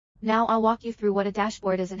Now I'll walk you through what a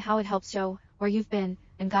dashboard is and how it helps show where you've been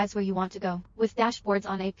and guides where you want to go. With dashboards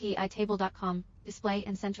on APITable.com, display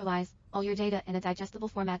and centralize all your data in a digestible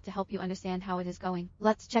format to help you understand how it is going.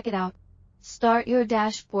 Let's check it out. Start your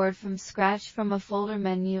dashboard from scratch from a folder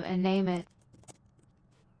menu and name it.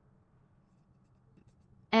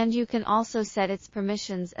 And you can also set its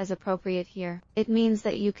permissions as appropriate here. It means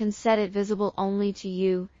that you can set it visible only to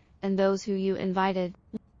you and those who you invited.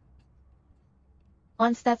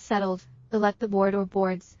 Once that's settled, select the board or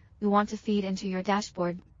boards you want to feed into your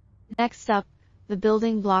dashboard. Next up, the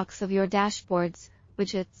building blocks of your dashboards,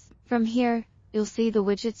 widgets. From here, you'll see the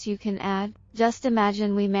widgets you can add. Just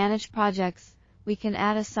imagine we manage projects. We can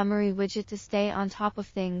add a summary widget to stay on top of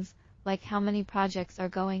things, like how many projects are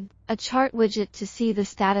going. A chart widget to see the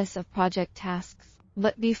status of project tasks.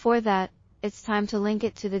 But before that, it's time to link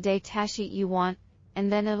it to the datasheet you want,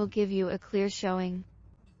 and then it'll give you a clear showing.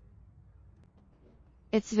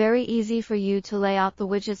 It's very easy for you to lay out the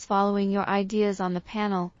widgets following your ideas on the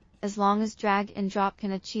panel, as long as drag and drop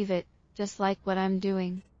can achieve it, just like what I'm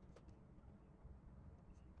doing.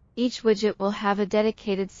 Each widget will have a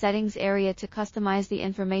dedicated settings area to customize the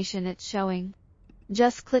information it's showing.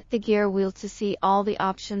 Just click the gear wheel to see all the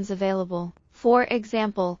options available. For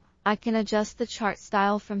example, I can adjust the chart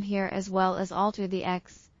style from here as well as alter the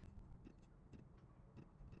X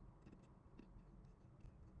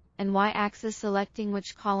and Y-axis, selecting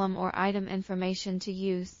which column or item information to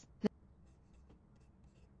use.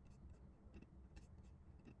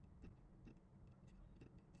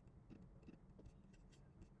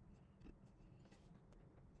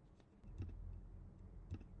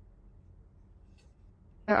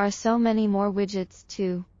 There are so many more widgets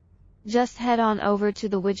too. Just head on over to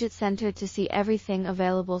the Widget Center to see everything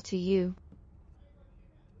available to you.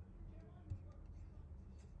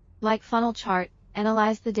 Like funnel chart,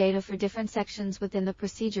 analyze the data for different sections within the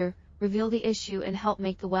procedure, reveal the issue and help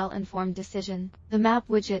make the well-informed decision. The map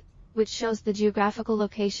widget, which shows the geographical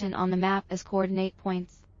location on the map as coordinate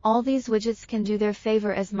points. All these widgets can do their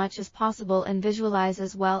favor as much as possible and visualize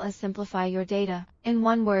as well as simplify your data. In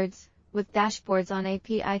one words, with dashboards on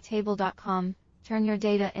APITable.com, turn your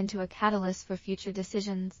data into a catalyst for future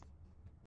decisions.